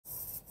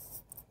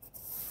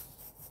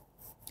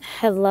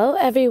Hello,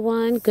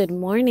 everyone. Good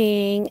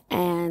morning,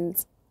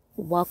 and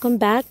welcome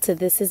back to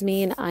This Is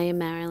Me and I Am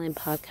Marilyn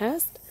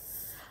podcast.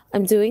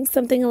 I'm doing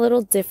something a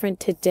little different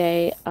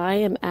today. I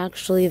am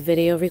actually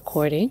video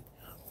recording.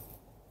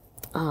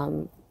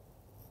 My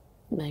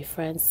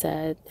friend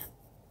said,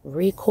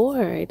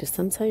 record.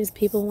 Sometimes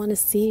people want to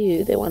see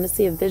you. They want to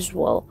see a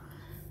visual.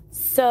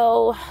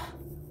 So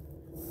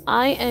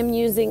I am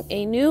using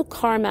a new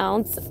car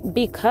mount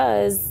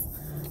because,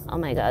 oh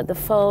my God, the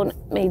phone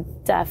may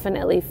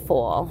definitely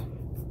fall.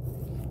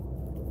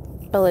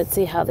 But let's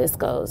see how this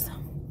goes.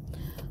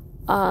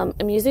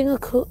 I'm using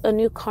a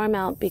new car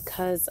mount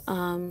because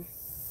the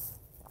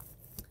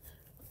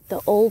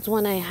old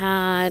one I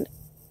had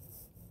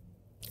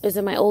is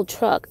in my old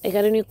truck. I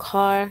got a new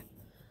car.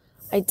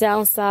 I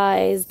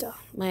downsized.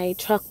 My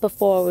truck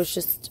before was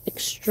just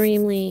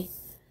extremely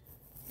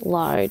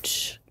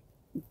large.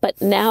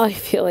 But now I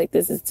feel like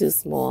this is too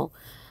small.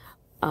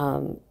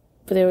 But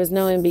there was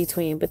no in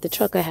between. But the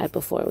truck I had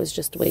before was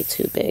just way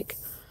too big.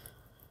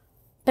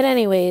 But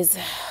anyways,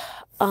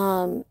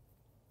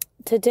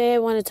 today I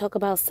want to talk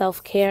about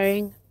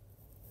self-caring.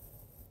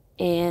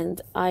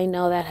 And I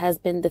know that has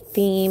been the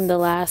theme the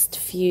last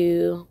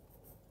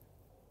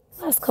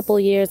couple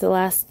of years. The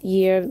last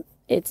year,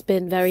 it's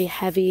been very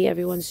heavy.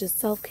 Everyone's just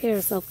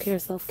self-care, self-care,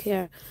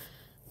 self-care.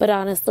 But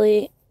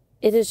honestly,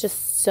 it is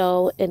just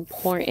so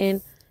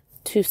important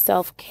to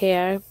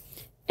self-care.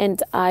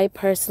 And I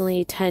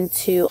personally tend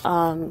to,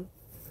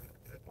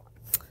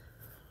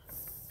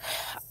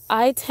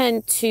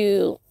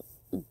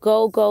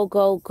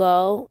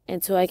 go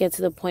until I get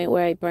to the point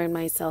where I burn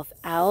myself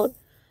out.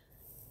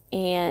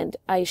 And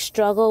I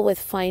struggle with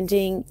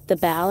finding the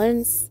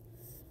balance.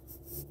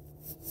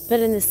 But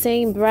in the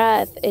same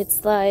breath,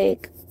 it's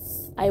like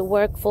I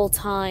work full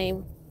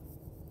time.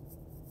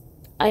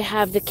 I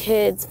have the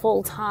kids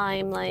full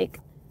time. Like,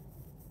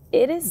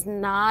 it is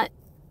not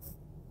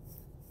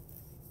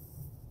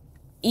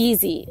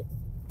easy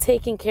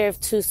taking care of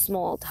two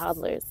small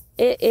toddlers.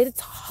 It's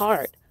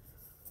hard.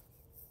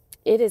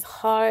 It is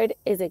hard,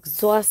 it's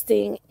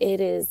exhausting, it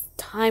is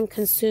time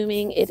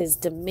consuming, it is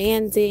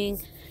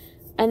demanding.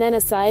 And then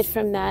aside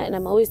from that, and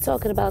I'm always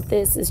talking about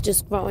this, is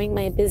just growing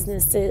my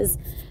businesses.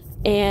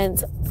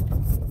 And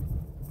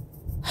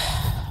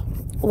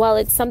while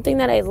it's something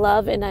that I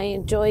love and I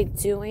enjoy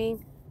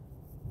doing,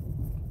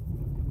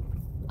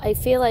 I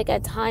feel like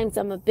at times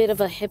I'm a bit of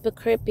a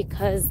hypocrite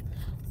because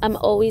I'm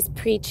always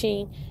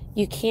preaching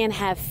you can't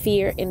have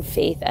fear and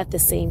faith at the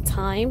same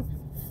time.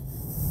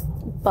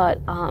 But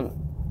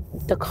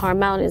the car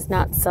mount is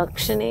not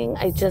suctioning.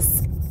 I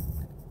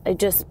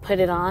just put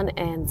it on,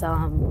 and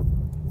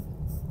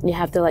you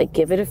have to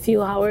give it a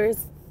few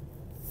hours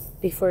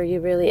before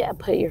you really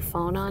put your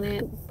phone on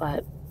it.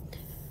 But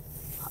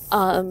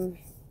I'm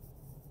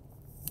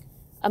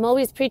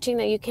always preaching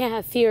that you can't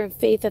have fear and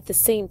faith at the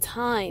same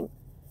time.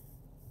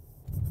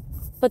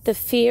 But the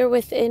fear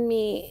within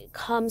me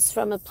comes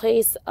from a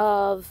place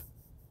of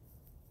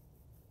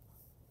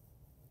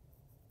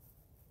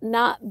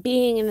not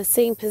being in the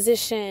same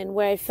position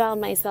where I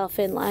found myself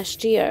in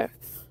last year,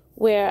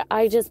 where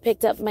I just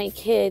picked up my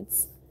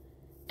kids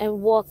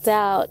and walked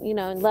out,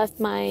 and left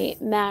my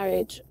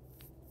marriage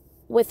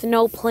with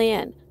no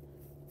plan,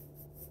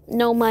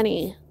 no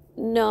money,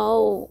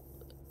 no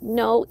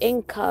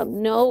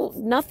income,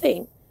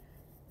 nothing.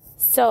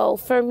 So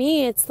for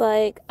me, it's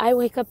like I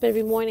wake up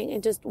every morning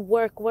and just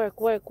work.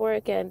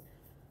 And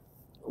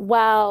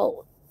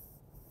while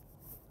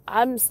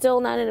I'm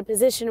still not in a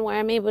position where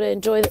I'm able to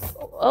enjoy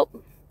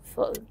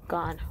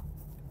gone.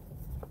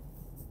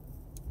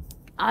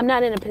 I'm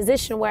not in a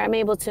position where I'm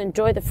able to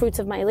enjoy the fruits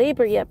of my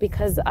labor yet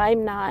because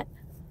I'm not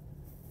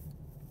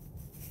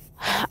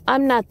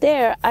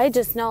there. I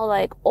just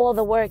know all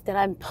the work that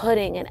I'm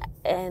putting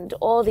and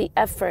all the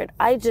effort.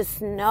 I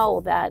just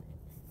know that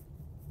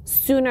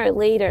sooner or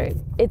later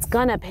it's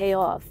gonna pay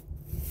off.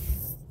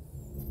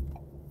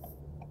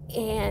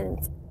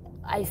 And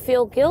I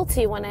feel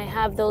guilty when I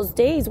have those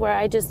days where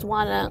I just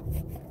want to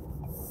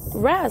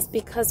rest,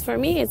 because for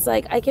me, it's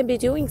like I can be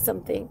doing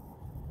something,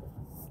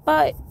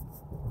 but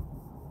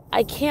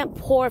I can't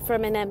pour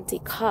from an empty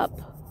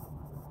cup.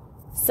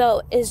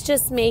 So it's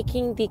just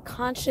making the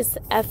conscious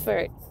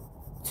effort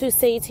to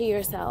say to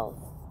yourself,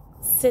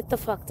 sit the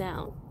fuck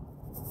down.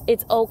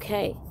 It's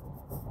okay.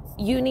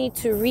 You need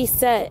to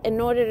reset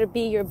in order to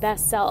be your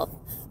best self,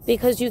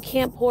 because you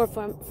can't pour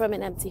from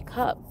an empty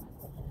cup.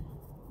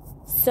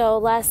 So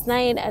last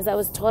night, as I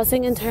was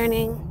tossing and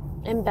turning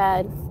in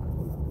bed,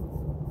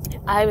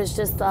 I was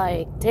just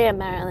like, damn,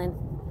 Marilyn,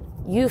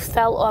 you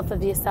fell off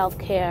of your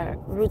self-care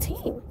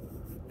routine.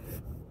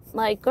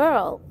 Like,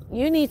 girl,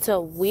 you need to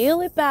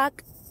wheel it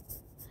back.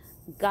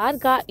 God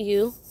got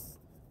you.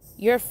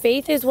 Your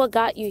faith is what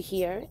got you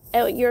here.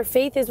 Your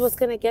faith is what's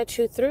going to get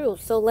you through.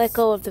 So let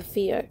go of the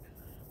fear,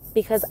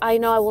 because I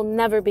know I will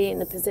never be in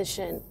the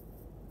position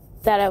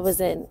that I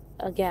was in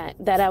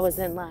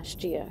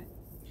last year.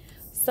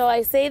 So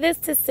I say this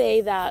to say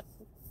that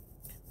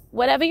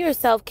whatever your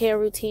self-care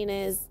routine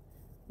is,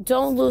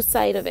 don't lose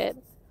sight of it.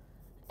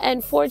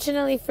 And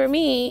fortunately for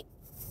me,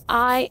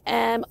 I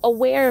am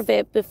aware of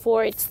it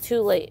before it's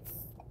too late,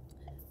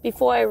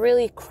 before I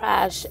really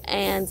crash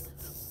and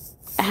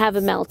have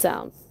a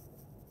meltdown.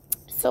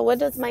 So what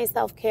does my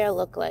self-care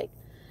look like?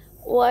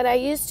 What I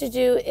used to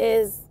do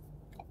is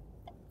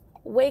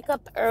wake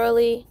up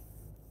early.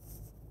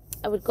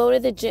 I would go to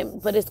the gym,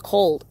 but it's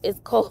cold. It's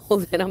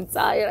cold and I'm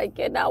tired. I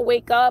cannot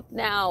wake up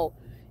now.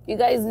 You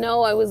guys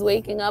know I was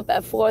waking up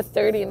at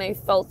 4:30 and I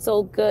felt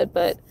so good,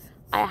 but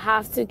I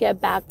have to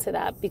get back to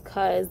that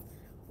because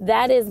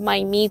that is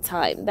my me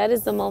time. That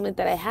is the moment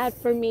that I had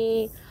for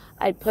me.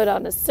 I'd put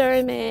on a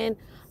sermon.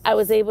 I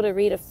was able to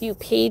read a few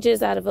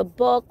pages out of a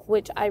book,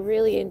 which I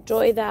really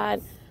enjoy that.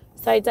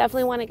 So I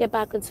definitely want to get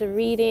back into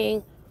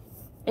reading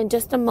and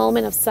just a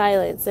moment of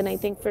silence. And I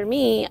think for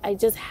me, I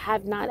just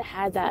have not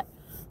had that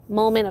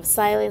moment of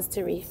silence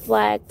to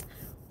reflect,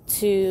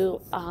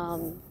 to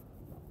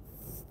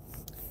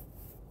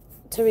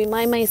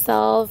remind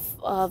myself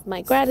of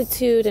my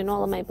gratitude and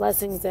all of my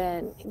blessings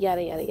and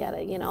yada, yada,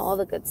 yada, you know, all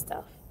the good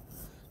stuff.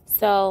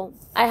 So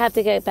I have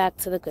to get back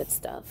to the good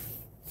stuff.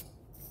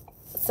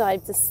 So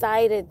I've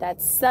decided that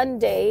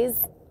Sundays,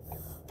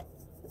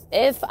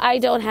 if I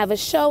don't have a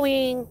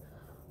showing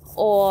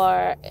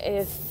or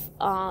if,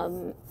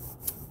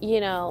 you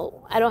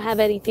know, I don't have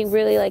anything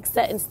really like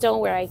set in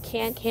stone where I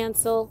can't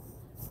cancel,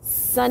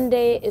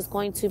 Sunday is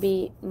going to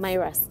be my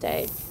rest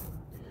day.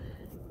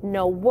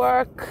 No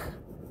work,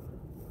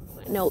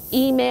 no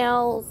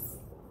emails,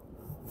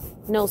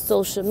 no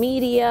social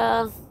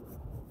media,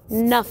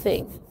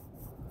 nothing.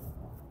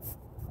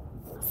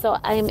 So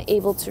I am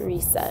able to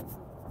reset.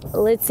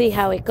 Let's see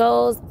how it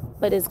goes,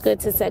 but it's good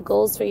to set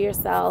goals for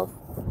yourself.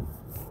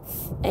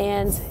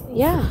 And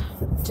yeah,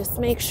 just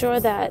make sure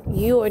that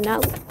you are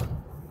not,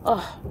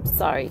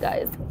 sorry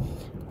guys,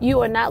 you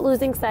are not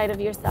losing sight of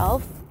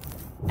yourself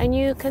and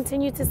you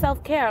continue to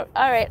self-care.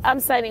 All right, I'm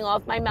signing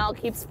off. My mouth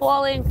keeps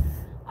falling.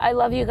 I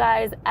love you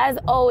guys. As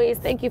always,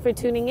 thank you for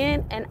tuning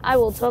in and I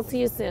will talk to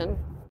you soon.